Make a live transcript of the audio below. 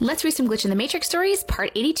Let's read some Glitch in the Matrix stories, part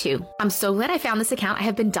 82. I'm so glad I found this account. I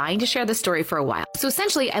have been dying to share this story for a while. So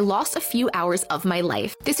essentially, I lost a few hours of my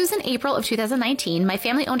life. This was in April of 2019. My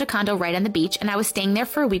family owned a condo right on the beach, and I was staying there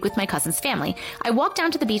for a week with my cousin's family. I walked down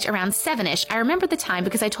to the beach around 7-ish. I remember the time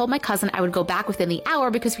because I told my cousin I would go back within the hour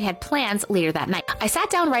because we had plans later that night. I sat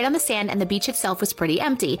down right on the sand, and the beach itself was pretty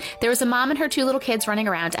empty. There was a mom and her 2 little kids running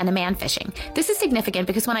around and a man fishing. This is significant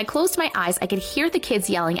because when I closed my eyes, I could hear the kids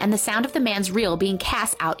yelling and the sound of the man's reel being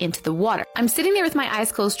cast out into the water. I'm sitting there with my eyes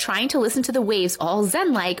closed trying to listen to the waves all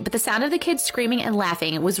zen-like, but the sound of the kids screaming and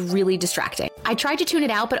laughing was really distracting. I tried to tune it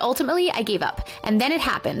out, but ultimately I gave up. And then it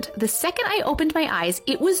happened. The second I opened my eyes,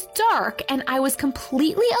 it was dark and I was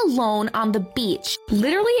completely alone on the beach.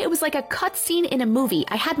 Literally, it was like a cutscene in a movie.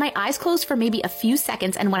 I had my eyes closed for maybe a few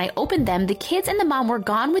seconds, and when I opened them, the kids and the mom were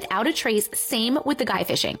gone without a trace, same with the guy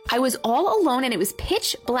fishing. I was all alone and it was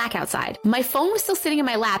pitch black outside. My phone was still sitting in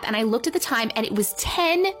my lap and I looked at the time and it was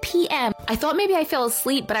 10 p.m. I thought maybe I fell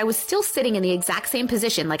asleep, but I was still sitting in the exact same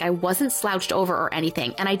position, like I wasn't slouched over or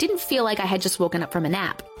anything, and I didn't feel like I had just woken up from a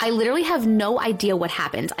nap. I literally have no idea what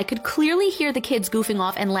happened. I could clearly hear the kids goofing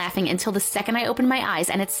off and laughing until the second I opened my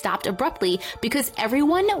eyes, and it stopped abruptly because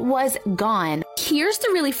everyone was gone. Here's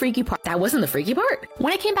the really freaky part. That wasn't the freaky part.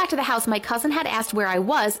 When I came back to the house, my cousin had asked where I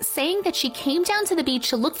was, saying that she came down to the beach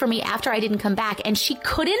to look for me after I didn't come back, and she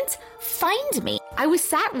couldn't find me. I was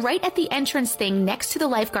sat right at the entrance thing next to the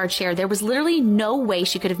lifeguard chair. There was literally no way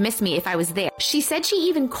she could have missed me if I was there. She said she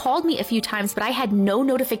even called me a few times, but I had no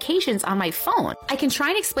notifications on my phone. I can try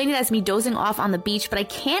and explain it as me dozing off on the beach, but I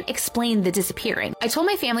can't explain the disappearing. I told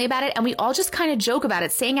my family about it, and we all just kind of joke about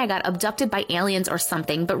it, saying I got abducted by aliens or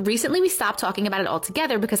something, but recently we stopped talking about it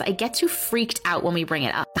altogether because I get too freaked out when we bring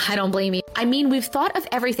it up. I don't blame you. I mean, we've thought of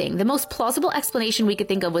everything. The most plausible explanation we could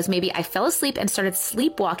think of was maybe I fell asleep and started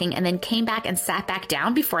sleepwalking and then came back and sat back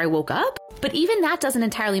down before I woke up. But even that doesn't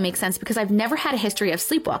entirely make sense because I've never had a history of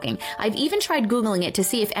sleepwalking. I've even tried Googling it to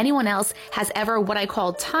see if anyone else has ever what I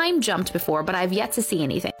call time jumped before, but I've yet to see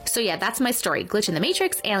anything. So yeah, that's my story. Glitch in the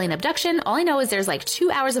Matrix, alien abduction. All I know is there's like 2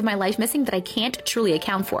 hours of my life missing that I can't truly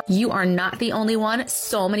account for. You are not the only one.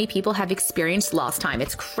 So many people have experienced lost time.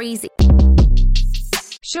 It's crazy.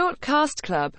 Shortcast Club.